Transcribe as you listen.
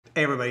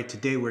Hey everybody,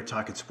 today we're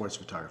talking sports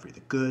photography, the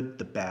good,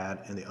 the bad,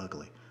 and the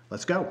ugly.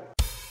 Let's go.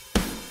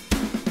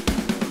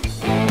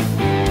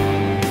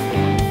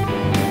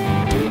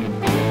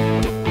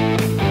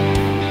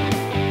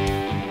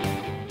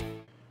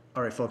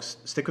 Alright folks,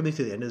 stick with me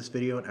to the end of this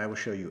video and I will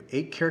show you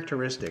 8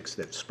 characteristics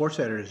that sports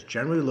editors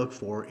generally look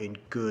for in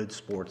good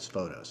sports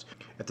photos.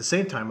 At the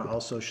same time, I'll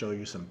also show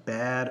you some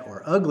bad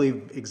or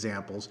ugly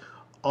examples,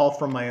 all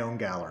from my own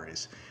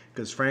galleries.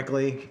 Because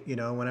frankly,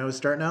 when I was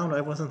starting out,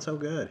 I wasn't so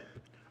good.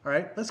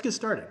 Alright, let's get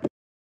started.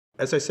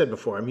 As I said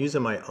before, I'm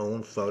using my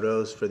own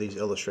photos for these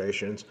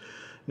illustrations,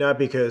 not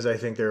because I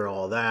think they're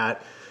all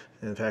that.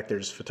 In fact,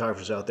 there's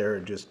photographers out there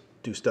who just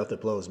do stuff that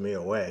blows me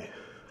away.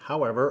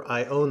 However,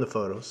 I own the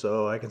photos,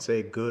 so I can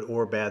say good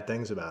or bad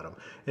things about them.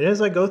 And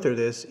as I go through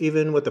this,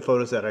 even with the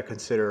photos that I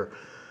consider,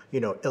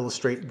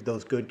 illustrate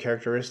those good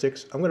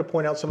characteristics, I'm going to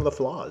point out some of the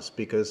flaws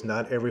because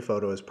not every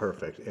photo is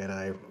perfect.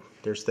 And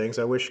there's things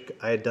I wish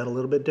I had done a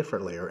little bit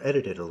differently or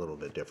edited a little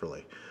bit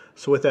differently.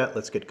 So with that,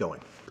 let's get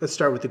going. Let's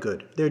start with the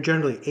good. There are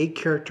generally 8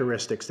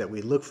 characteristics that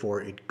we look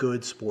for in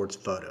good sports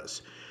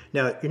photos.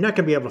 Now, you're not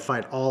going to be able to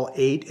find all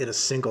 8 in a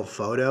single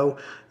photo.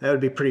 That would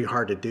be pretty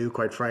hard to do,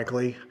 quite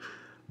frankly.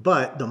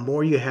 But the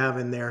more you have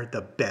in there,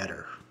 the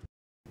better.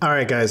 All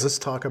right, guys, let's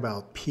talk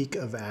about peak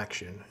of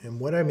action. And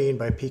what I mean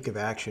by peak of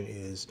action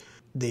is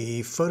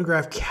the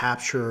photograph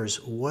captures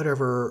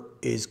whatever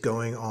is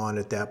going on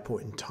at that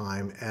point in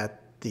time at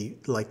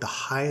the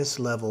highest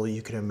level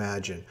you can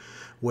imagine,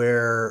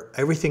 where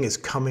everything is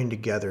coming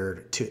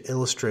together to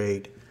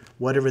illustrate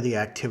whatever the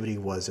activity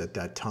was at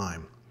that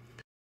time.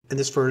 In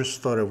this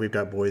first photo, we've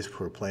got boys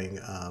who are playing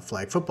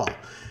flag football.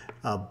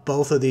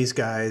 Both of these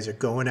guys are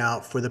going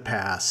out for the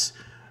pass,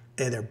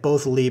 and they're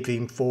both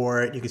leaping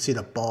for it. You can see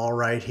the ball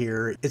right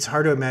here. It's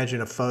hard to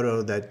imagine a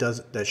photo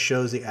that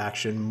shows the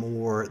action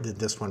more than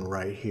this one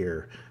right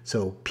here.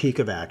 So peak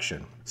of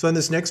action. So in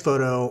this next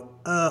photo,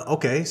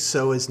 okay,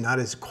 so it's not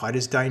quite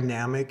as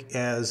dynamic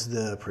as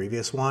the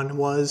previous one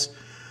was.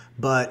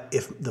 But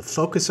if the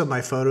focus of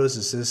my photos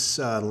is this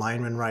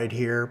lineman right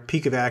here,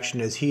 peak of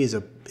action is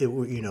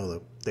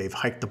they've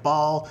hiked the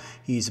ball.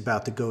 He's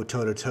about to go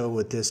toe-to-toe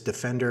with this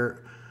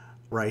defender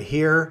right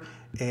here,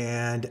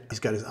 and he's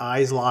got his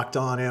eyes locked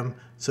on him,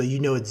 so you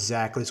know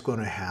exactly what's going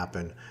to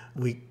happen.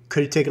 We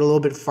could take it a little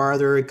bit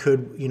farther. It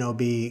could,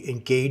 be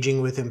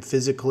engaging with him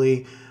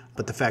physically,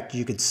 but the fact that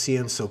you could see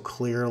him so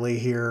clearly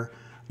here,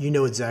 you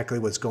know exactly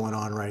what's going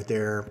on right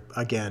there.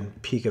 Again,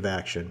 peak of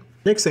action.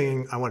 Next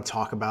thing I want to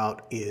talk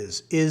about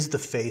is the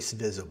face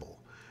visible?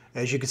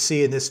 As you can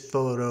see in this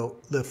photo,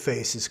 the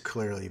face is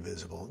clearly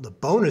visible. The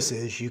bonus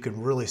is you can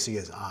really see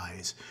his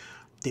eyes.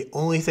 The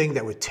only thing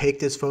that would take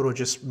this photo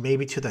just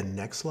maybe to the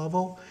next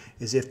level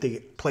is if the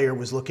player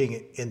was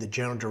looking in the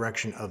general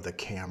direction of the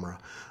camera.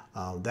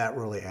 That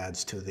really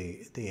adds to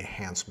the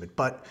enhancement.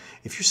 But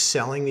if you're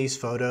selling these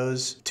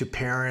photos to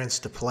parents,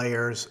 to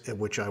players,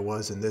 which I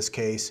was in this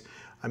case,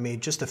 I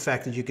mean, just the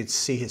fact that you could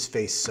see his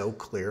face so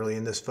clearly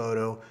in this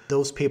photo,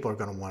 those people are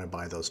going to want to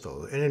buy those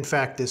photos. And in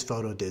fact, this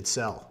photo did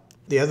sell.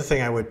 The other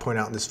thing I would point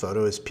out in this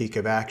photo is peak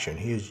of action.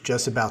 He was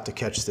just about to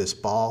catch this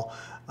ball.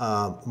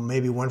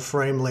 Maybe one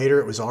frame later,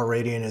 it was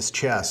already in his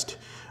chest.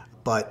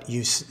 But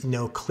you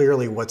know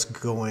clearly what's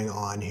going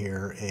on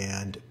here,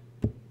 and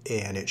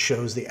it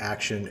shows the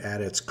action at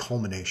its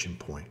culmination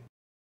point.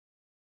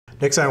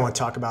 Next thing I want to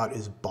talk about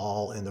is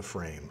ball in the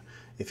frame.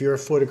 If you're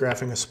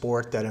photographing a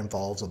sport that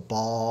involves a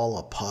ball,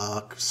 a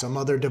puck, some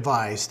other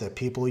device that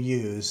people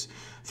use,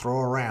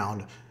 throw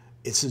around,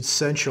 it's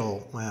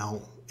essential,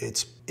 well,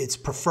 it's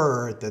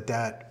preferred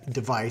that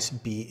device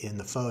be in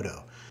the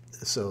photo.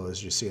 So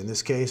as you see in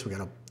this case, we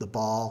got the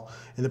ball.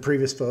 In the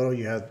previous photo,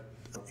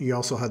 you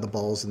also had the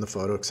balls in the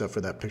photo, except for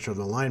that picture of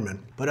the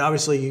lineman. But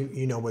obviously,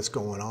 you know what's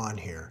going on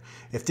here.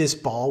 If this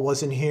ball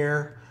wasn't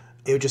here,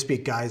 it would just be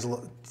guys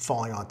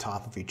falling on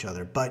top of each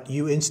other. But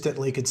you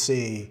instantly could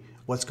see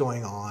what's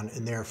going on,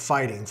 and they're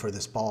fighting for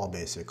this ball,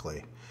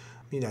 basically.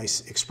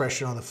 Nice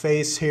expression on the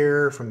face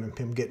here from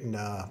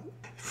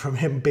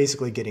him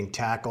basically getting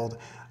tackled.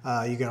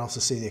 You can also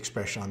see the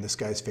expression on this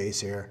guy's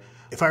face here.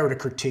 If I were to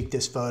critique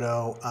this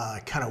photo,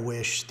 I kind of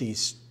wish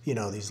these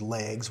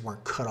legs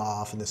weren't cut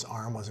off and this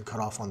arm wasn't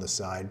cut off on the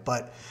side.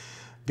 But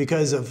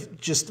because of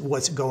just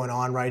what's going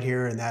on right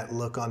here and that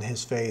look on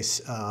his face,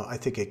 I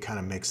think it kind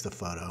of makes the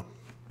photo.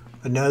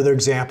 Another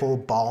example,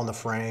 ball in the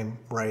frame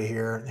right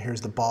here. Here's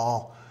the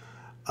ball.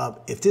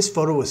 If this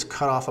photo was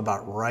cut off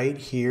about right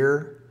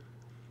here,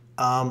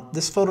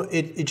 this photo,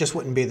 it just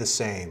wouldn't be the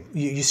same.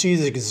 You see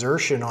the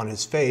exertion on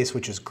his face,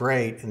 which is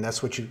great, and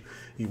that's what you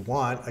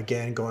want.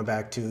 Again, going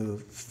back to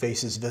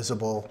faces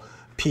visible,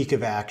 peak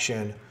of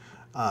action,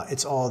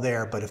 it's all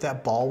there. But if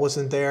that ball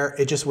wasn't there,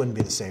 it just wouldn't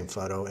be the same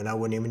photo, and I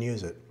wouldn't even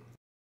use it.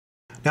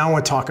 Now I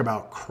want to talk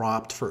about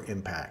cropped for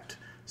impact.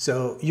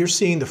 So you're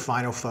seeing the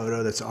final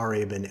photo that's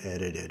already been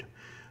edited.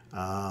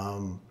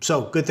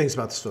 So good things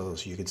about this photo.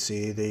 You can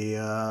see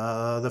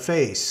the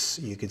face,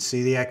 you can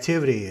see the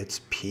activity,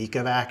 it's peak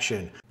of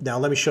action. Now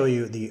let me show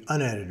you the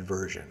unedited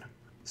version.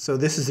 So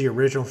this is the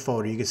original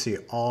photo. You can see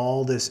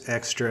all this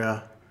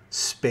extra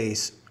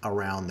space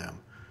around them.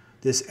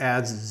 This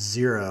adds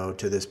 0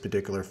 to this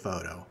particular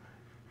photo.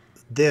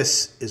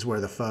 This is where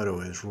the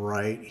photo is,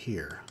 right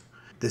here.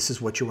 This is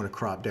what you want to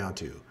crop down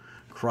to.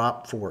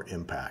 Crop for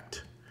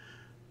impact.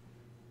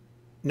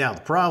 Now,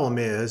 the problem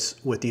is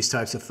with these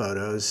types of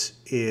photos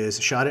is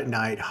shot at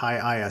night,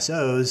 high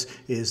ISOs,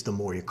 is the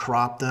more you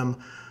crop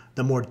them,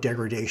 the more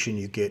degradation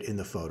you get in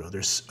the photo.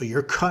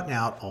 You're cutting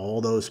out all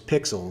those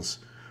pixels.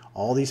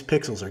 All these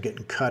pixels are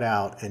getting cut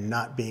out and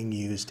not being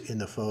used in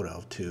the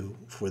photo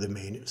for the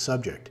main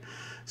subject.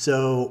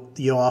 So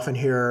you'll often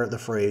hear the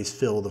phrase,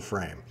 fill the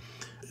frame.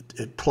 It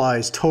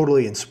applies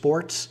totally in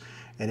sports,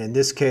 and in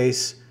this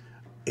case,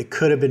 it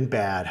could have been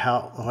bad.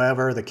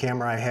 However, the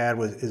camera I had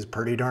is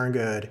pretty darn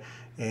good,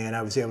 and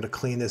I was able to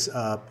clean this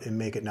up and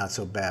make it not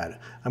so bad.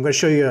 I'm going to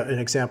show you an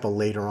example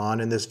later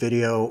on in this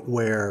video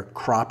where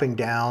cropping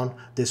down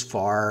this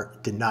far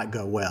did not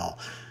go well.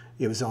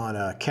 It was on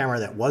a camera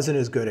that wasn't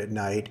as good at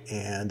night,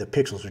 and the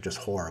pixels are just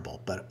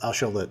horrible, but I'll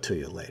show that to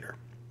you later.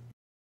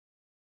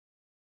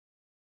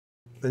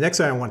 The next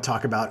thing I want to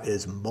talk about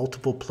is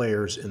multiple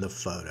players in the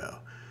photo.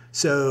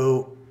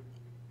 So,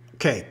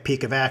 okay,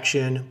 peak of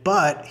action,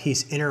 but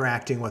he's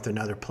interacting with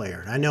another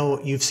player. And I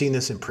know you've seen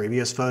this in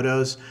previous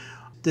photos.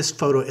 This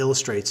photo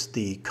illustrates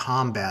the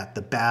combat,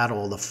 the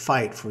battle, the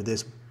fight for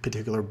this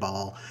particular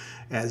ball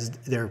as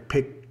they're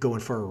going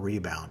for a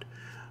rebound.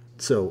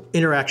 So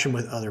interaction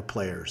with other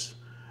players.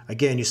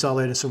 Again, you saw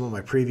that in some of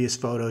my previous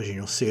photos, and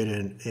you'll see it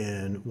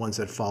in ones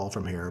that follow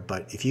from here.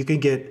 But if you can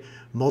get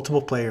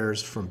multiple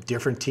players from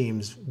different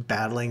teams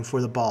battling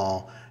for the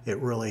ball, it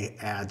really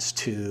adds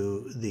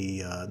to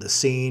the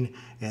scene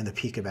and the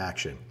peak of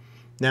action.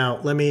 Now,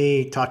 let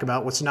me talk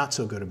about what's not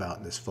so good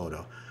about this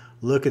photo.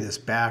 Look at this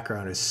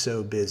background, it's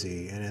so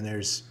busy. And then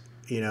there's,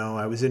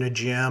 I was in a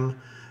gym.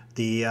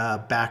 The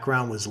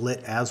background was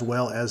lit as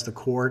well as the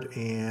court,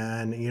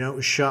 and it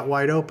was shot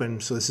wide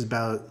open, so this is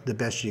about the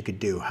best you could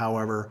do.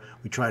 However,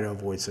 we try to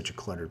avoid such a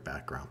cluttered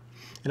background.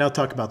 And I'll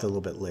talk about that a little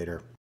bit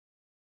later.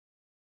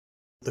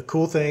 The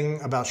cool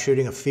thing about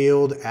shooting a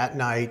field at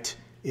night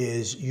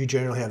is you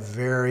generally have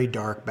very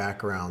dark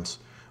backgrounds,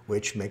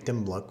 which make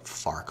them look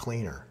far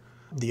cleaner.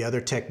 The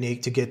other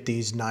technique to get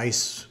these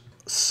nice,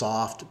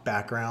 soft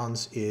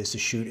backgrounds is to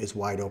shoot as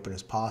wide open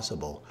as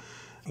possible.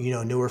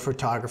 Newer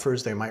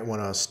photographers, they might want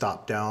to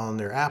stop down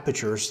their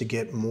apertures to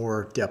get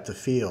more depth of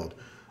field.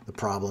 The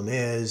problem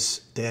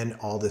is then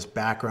all this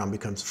background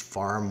becomes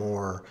far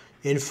more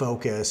in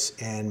focus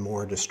and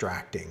more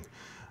distracting.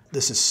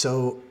 This is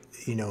so,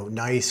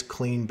 nice,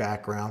 clean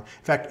background.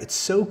 In fact, it's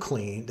so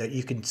clean that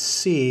you can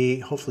see,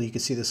 hopefully you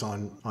can see this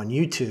on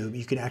YouTube,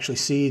 you can actually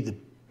see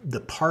the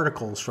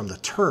particles from the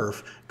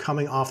turf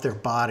coming off their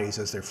bodies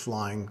as they're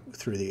flying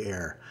through the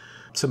air.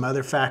 Some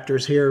other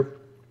factors here.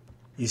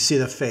 You see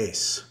the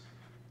face,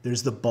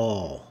 there's the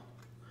ball,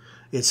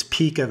 it's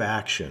peak of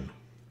action,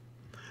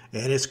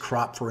 and it's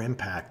cropped for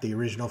impact. The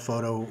original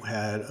photo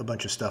had a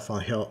bunch of stuff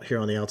here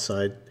on the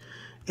outside,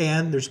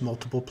 and there's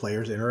multiple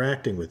players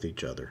interacting with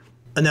each other.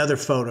 Another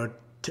photo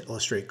to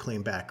illustrate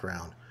clean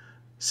background.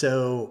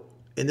 So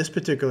in this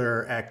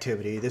particular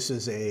activity, this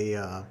is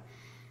a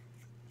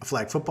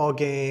flag football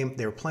game.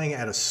 They were playing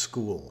at a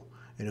school,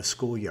 in a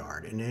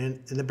schoolyard, and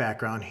in the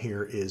background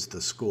here is the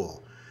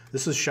school.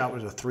 This is shot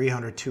with a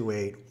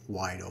 300-2.8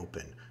 wide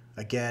open.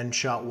 Again,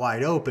 shot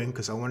wide open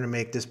because I wanted to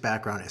make this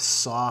background as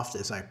soft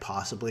as I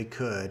possibly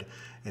could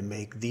and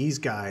make these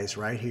guys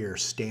right here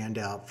stand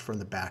out from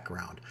the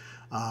background.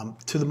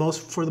 For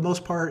the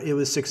most part, it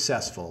was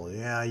successful.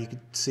 Yeah, you could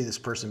see this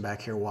person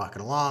back here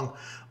walking along,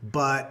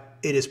 but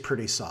it is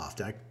pretty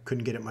soft. I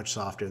couldn't get it much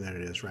softer than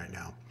it is right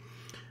now.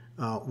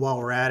 While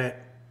we're at it,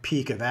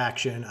 peak of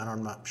action.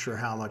 I'm not sure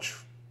how much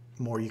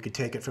more you could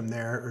take it from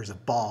there. There's a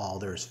ball,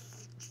 there's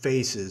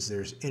faces,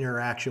 there's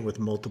interaction with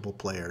multiple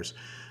players.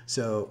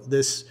 So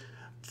this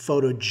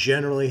photo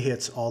generally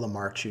hits all the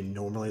marks you're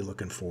normally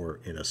looking for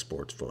in a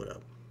sports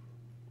photo.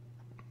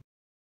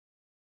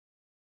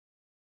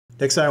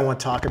 Next thing I want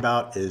to talk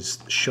about is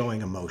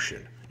showing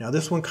emotion. Now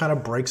this one kind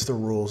of breaks the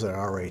rules that I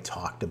already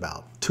talked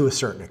about to a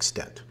certain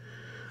extent.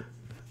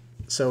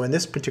 So in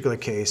this particular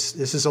case,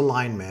 this is a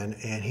lineman,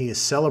 and he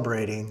is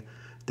celebrating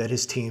that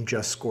his team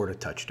just scored a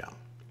touchdown.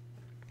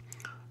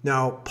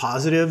 Now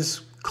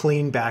positives,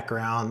 clean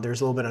background.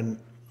 There's a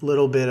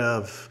little bit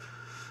of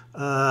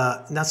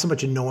not so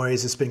much a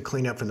noise. It's been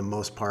cleaned up for the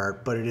most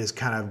part, but it is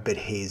kind of a bit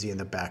hazy in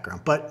the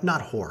background, but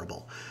not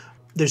horrible.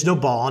 There's no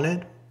ball in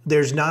it.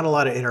 There's not a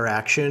lot of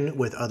interaction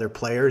with other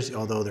players,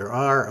 although there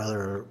are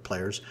other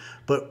players.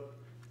 But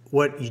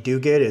what you do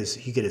get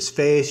is you get his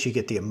face, you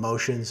get the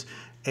emotions,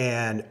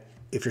 and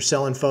if you're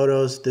selling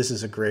photos, this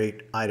is a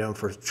great item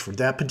for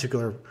that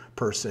particular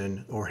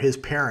person or his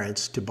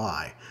parents to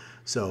buy.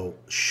 So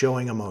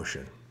showing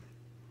emotion.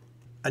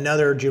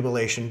 Another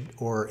jubilation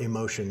or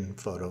emotion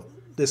photo.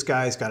 This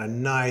guy's got a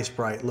nice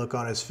bright look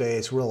on his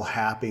face, real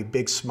happy,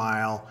 big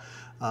smile.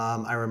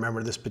 I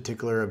remember this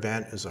particular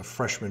event as a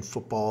freshman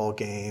football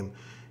game.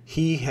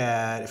 He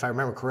had, if I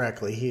remember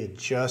correctly, he had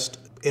just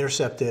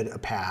intercepted a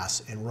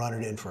pass and run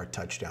it in for a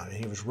touchdown. And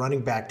he was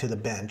running back to the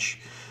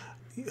bench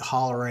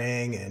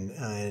hollering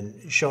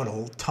and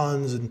showing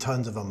tons and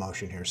tons of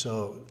emotion here.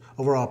 So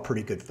overall,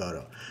 pretty good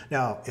photo.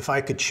 Now, if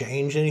I could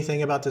change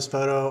anything about this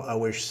photo, I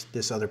wish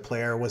this other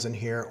player wasn't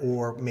here,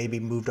 or maybe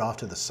moved off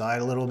to the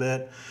side a little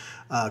bit,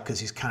 because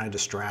he's kind of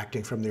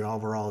distracting from the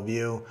overall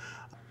view.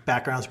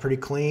 Background's pretty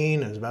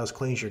clean, it's about as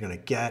clean as you're gonna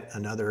get.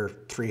 Another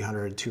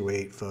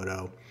 300-2.8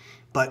 photo.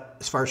 But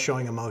as far as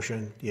showing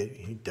emotion,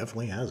 he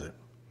definitely has it.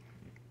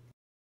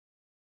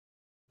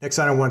 Next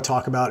item I want to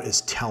talk about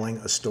is telling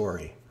a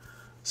story.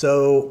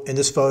 So in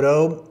this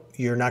photo,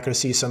 you're not going to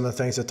see some of the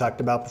things I talked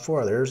about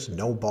before. There's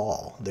no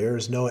ball.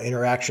 There's no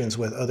interactions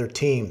with other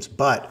teams.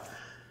 But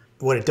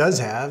what it does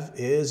have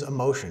is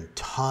emotion,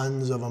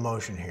 tons of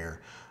emotion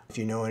here. If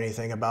you know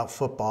anything about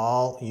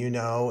football, you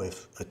know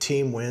if a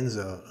team wins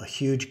a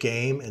huge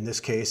game, in this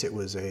case it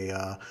was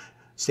a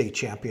state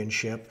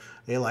championship,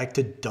 they like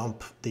to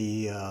dump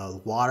the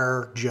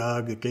water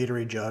jug, the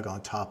Gatorade jug,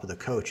 on top of the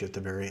coach at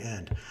the very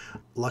end.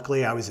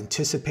 Luckily, I was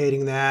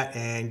anticipating that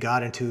and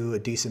got into a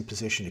decent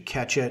position to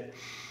catch it.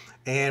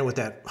 And with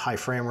that high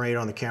frame rate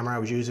on the camera I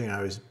was using,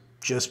 I was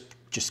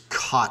just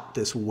caught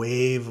this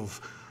wave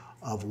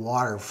of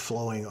water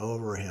flowing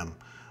over him.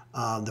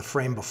 The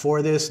frame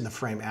before this and the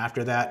frame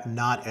after that,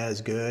 not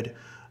as good.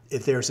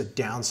 If there's a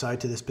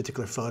downside to this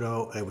particular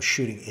photo, I was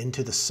shooting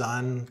into the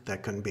sun.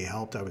 That couldn't be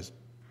helped. I was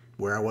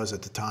where I was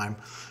at the time.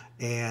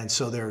 And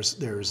so there's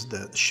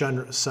the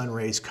sun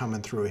rays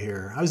coming through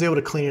here. I was able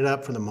to clean it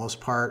up for the most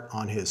part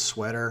on his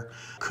sweater.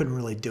 Couldn't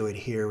really do it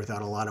here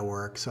without a lot of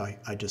work, so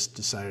I just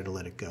decided to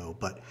let it go.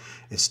 But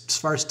as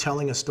far as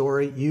telling a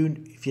story,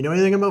 if you know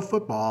anything about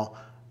football,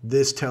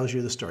 this tells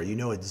you the story. You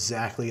know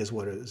exactly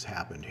what has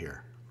happened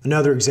here.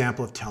 Another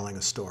example of telling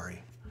a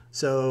story.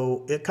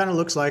 So it kind of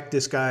looks like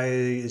this guy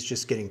is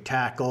just getting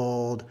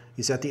tackled.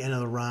 He's at the end of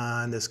the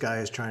run. This guy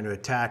is trying to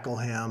tackle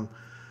him.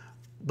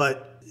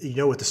 But you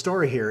know what the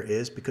story here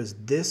is, because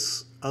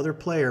this other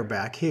player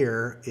back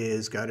here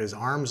is got his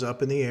arms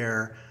up in the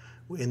air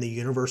in the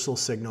universal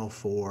signal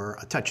for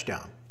a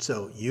touchdown.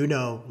 So you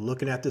know,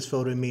 looking at this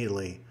photo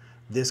immediately,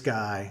 this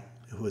guy,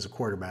 who is a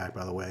quarterback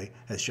by the way,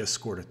 has just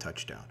scored a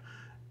touchdown.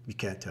 You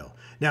can't tell.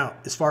 Now,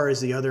 as far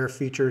as the other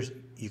features,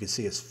 you can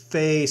see his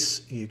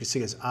face, you can see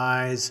his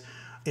eyes,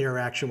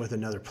 interaction with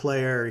another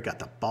player. You got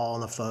the ball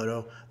in the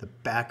photo. The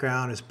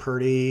background is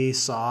pretty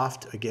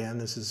soft. Again,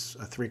 this is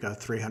a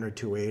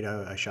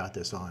 300-2.8 I shot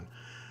this on.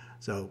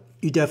 So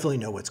you definitely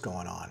know what's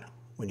going on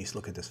when you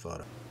look at this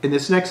photo. In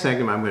this next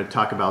segment, I'm going to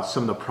talk about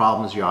some of the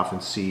problems you often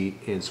see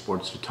in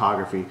sports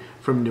photography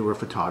from newer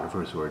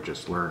photographers who are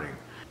just learning.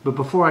 But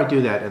before I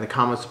do that, in the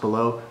comments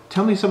below,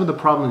 tell me some of the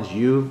problems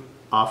you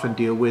often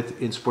deal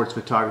with in sports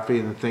photography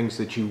and the things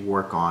that you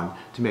work on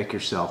to make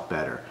yourself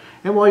better.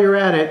 And while you're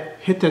at it,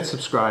 hit that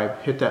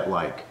subscribe, hit that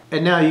like.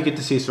 And now you get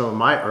to see some of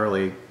my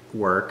early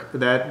work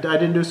that I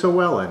didn't do so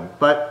well in,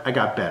 but I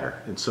got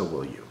better, and so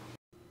will you.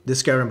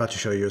 This guy I'm about to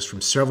show you is from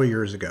several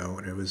years ago,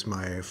 and it was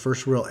my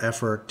first real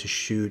effort to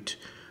shoot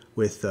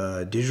with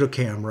a digital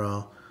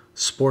camera,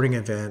 sporting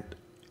event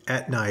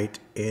at night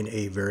in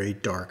a very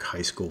dark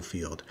high school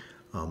field.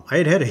 I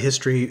had had a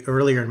history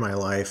earlier in my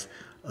life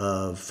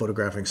of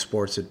photographing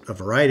sports at a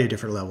variety of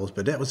different levels,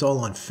 but that was all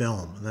on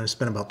film. And then I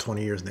spent about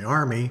 20 years in the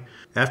Army.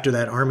 After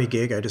that Army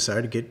gig, I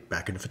decided to get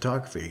back into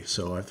photography.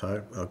 So I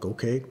thought,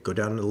 okay, go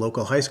down to the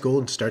local high school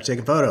and start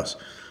taking photos.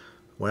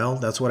 Well,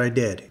 that's what I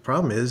did. The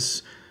problem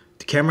is,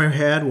 the camera I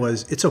had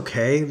it's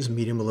okay. It was a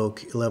medium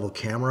level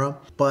camera,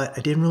 but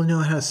I didn't really know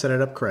how to set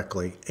it up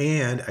correctly.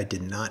 And I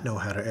did not know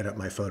how to edit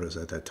my photos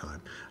at that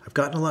time. I've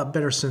gotten a lot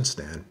better since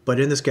then. But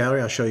in this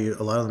gallery, I'll show you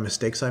a lot of the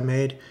mistakes I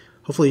made.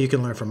 Hopefully you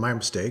can learn from my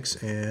mistakes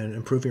and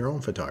improve your own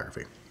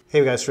photography.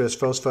 Hey guys, for this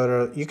first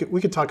photo, we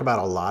could talk about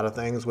a lot of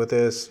things with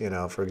this. You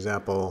know, for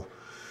example,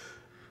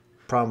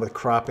 problem with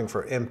cropping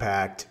for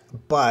impact.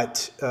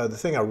 But the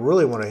thing I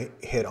really want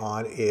to hit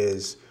on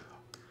is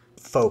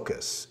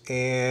focus.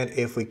 And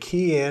if we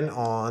key in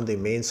on the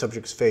main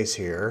subject's face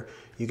here,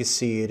 you can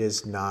see it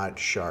is not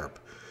sharp.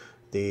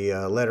 The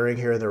lettering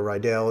here, the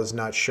Rydell is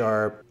not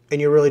sharp. And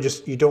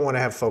you don't want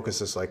to have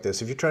focuses like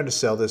this. If you're trying to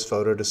sell this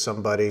photo to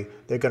somebody,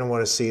 they're going to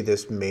want to see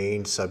this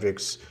main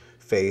subject's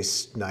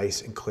face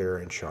nice and clear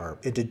and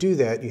sharp. And to do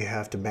that, you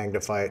have to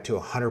magnify it to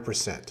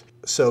 100%.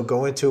 So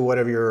go into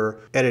whatever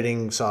your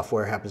editing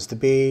software happens to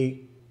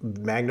be,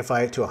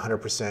 magnify it to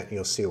 100%, and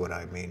you'll see what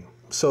I mean.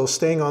 So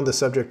staying on the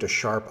subject of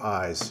sharp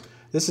eyes,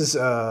 this is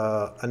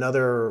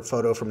another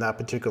photo from that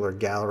particular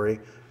gallery.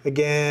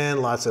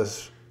 Again, lots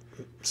of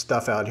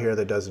stuff out here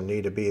that doesn't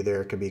need to be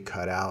there, can be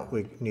cut out.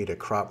 We need a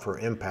crop for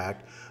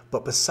impact.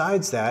 But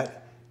besides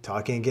that,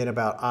 talking again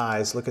about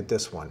eyes, look at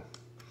this one.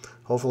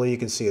 Hopefully you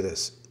can see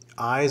this.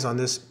 Eyes on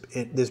this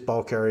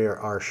ball carrier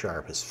are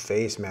sharp. His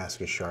face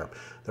mask is sharp.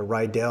 The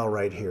Rydell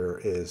right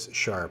here is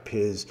sharp.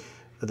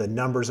 The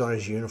numbers on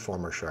his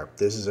uniform are sharp.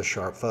 This is a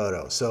sharp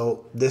photo.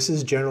 So this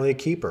is generally a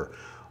keeper.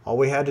 All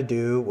we had to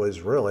do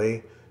was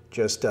really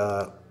just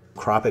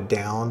crop it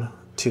down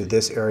to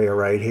this area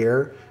right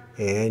here,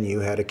 and you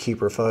had a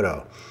keeper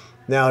photo.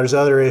 Now there's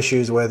other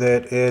issues with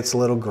it. It's a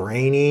little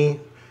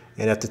grainy.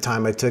 And at the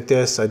time I took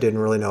this, I didn't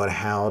really know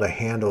how to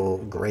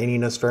handle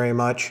graininess very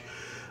much.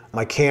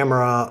 My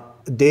camera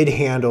did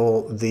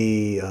handle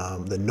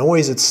the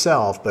noise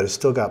itself, but it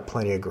still got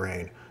plenty of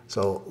grain.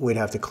 So we'd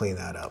have to clean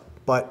that up.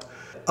 But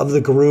of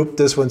the group,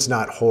 this one's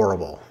not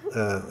horrible.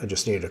 I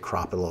just needed to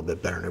crop it a little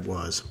bit better than it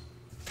was.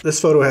 This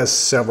photo has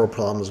several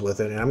problems with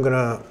it, and I'm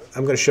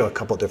gonna show a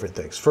couple different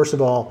things. First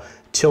of all,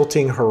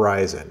 tilting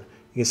horizon.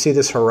 You can see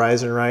this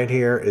horizon right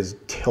here is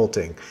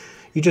tilting.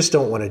 You just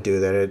don't want to do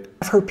that.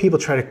 I've heard people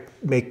try to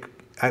make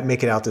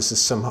it out this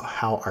is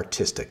somehow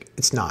artistic.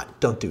 It's not.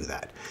 Don't do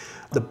that.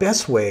 The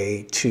best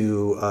way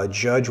to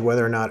judge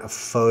whether or not a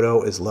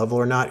photo is level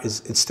or not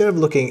is, instead of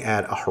looking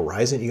at a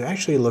horizon, you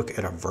actually look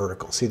at a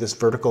vertical. See this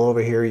vertical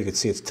over here? You can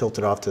see it's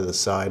tilted off to the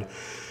side.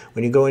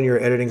 When you go in your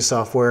editing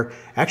software,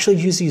 actually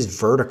use these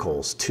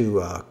verticals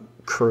to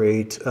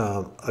create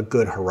a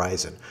good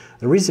horizon.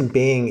 The reason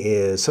being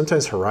is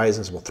sometimes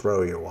horizons will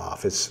throw you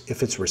off.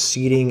 If it's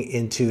receding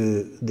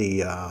into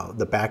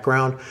the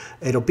background,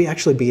 it'll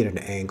actually be at an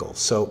angle.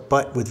 So,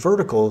 but with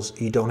verticals,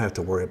 you don't have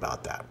to worry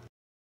about that.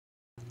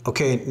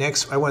 Okay,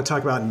 next I want to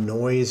talk about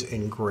noise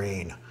and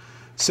grain.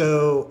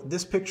 So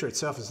this picture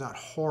itself is not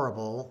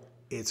horrible.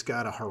 It's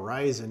got a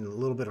horizon, a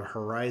little bit of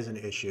horizon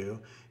issue.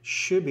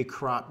 Should be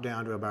cropped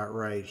down to about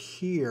right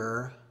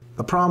here.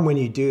 The problem when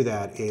you do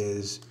that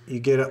is you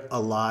get a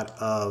lot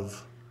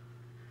of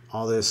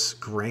all this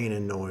grain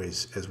and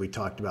noise, as we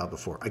talked about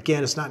before.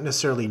 Again, it's not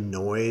necessarily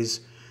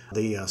noise.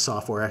 The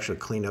software actually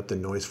cleaned up the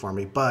noise for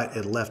me, but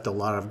it left a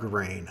lot of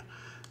grain.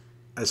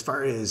 As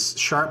far as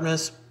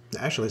sharpness,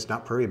 actually it's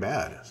not pretty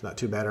bad. It's not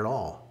too bad at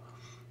all.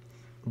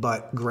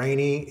 But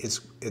grainy,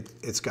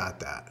 it's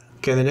got that.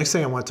 Okay, the next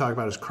thing I want to talk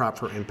about is crop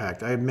for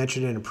impact. I had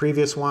mentioned in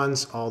previous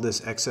ones, all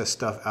this excess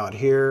stuff out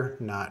here,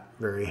 not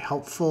very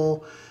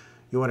helpful.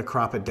 You want to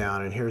crop it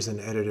down, and here's an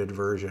edited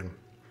version.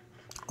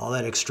 All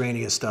that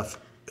extraneous stuff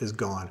is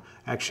gone.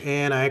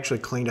 And I actually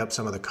cleaned up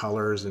some of the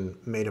colors and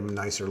made them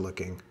nicer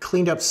looking.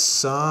 Cleaned up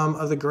some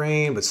of the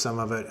grain, but some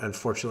of it,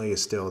 unfortunately,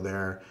 is still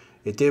there.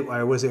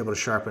 I was able to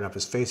sharpen up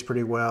his face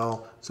pretty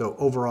well. So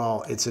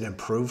overall, it's an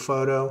improved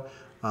photo.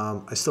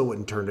 I still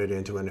wouldn't turn it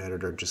into an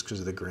editor just because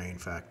of the grain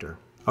factor.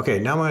 Okay,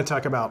 now I'm going to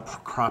talk about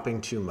cropping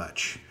too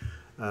much.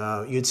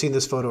 You'd seen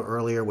this photo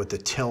earlier with the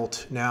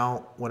tilt.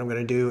 Now what I'm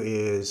going to do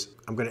is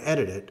I'm going to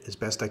edit it as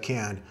best I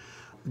can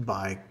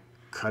by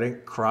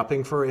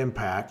cropping for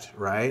impact,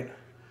 right?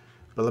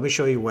 But let me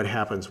show you what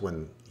happens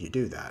when you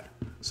do that.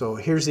 So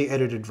here's the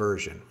edited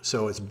version.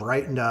 So it's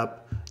brightened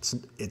up.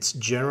 It's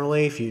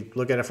generally, if you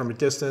look at it from a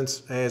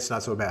distance, it's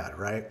not so bad,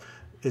 right?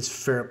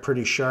 It's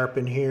pretty sharp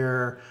in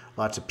here,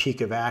 lots of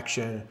peak of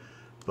action.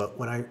 But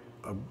when I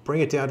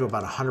bring it down to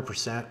about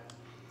 100%,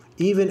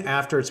 even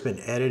after it's been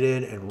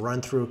edited and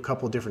run through a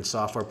couple different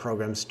software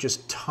programs,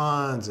 just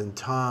tons and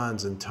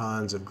tons and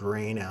tons of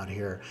grain out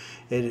here.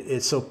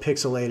 It's so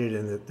pixelated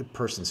in the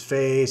person's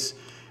face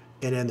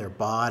and in their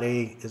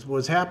body.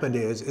 What's happened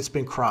is it's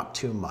been cropped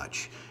too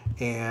much,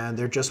 and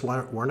there just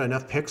weren't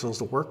enough pixels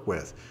to work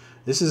with.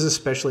 This is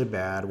especially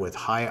bad with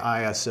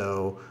high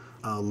ISO,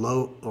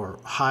 low or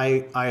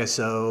high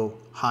ISO,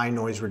 high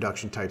noise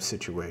reduction type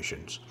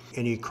situations.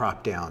 And you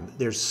crop down.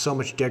 There's so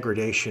much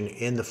degradation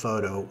in the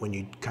photo when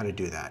you kind of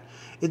do that.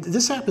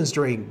 This happens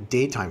during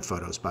daytime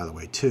photos, by the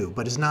way, too,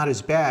 but it's not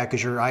as bad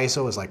because your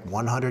ISO is like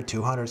 100,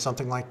 200,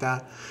 something like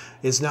that.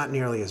 It's not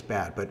nearly as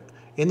bad, but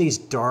in these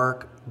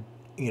dark,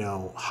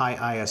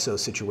 high ISO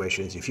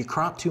situations, if you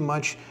crop too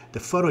much, the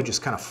photo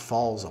just kind of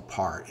falls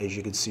apart, as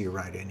you can see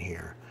right in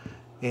here.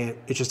 And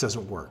it just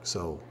doesn't work.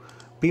 So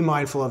be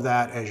mindful of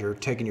that as you're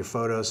taking your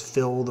photos.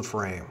 Fill the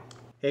frame.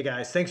 Hey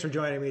guys, thanks for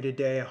joining me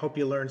today. I hope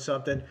you learned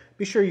something.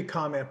 Be sure you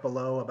comment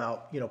below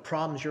about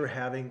problems you're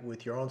having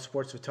with your own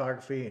sports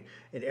photography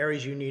and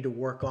areas you need to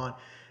work on.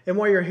 And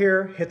while you're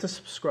here, hit the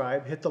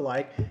subscribe, hit the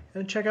like,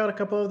 and check out a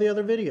couple of the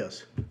other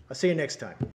videos. I'll see you next time.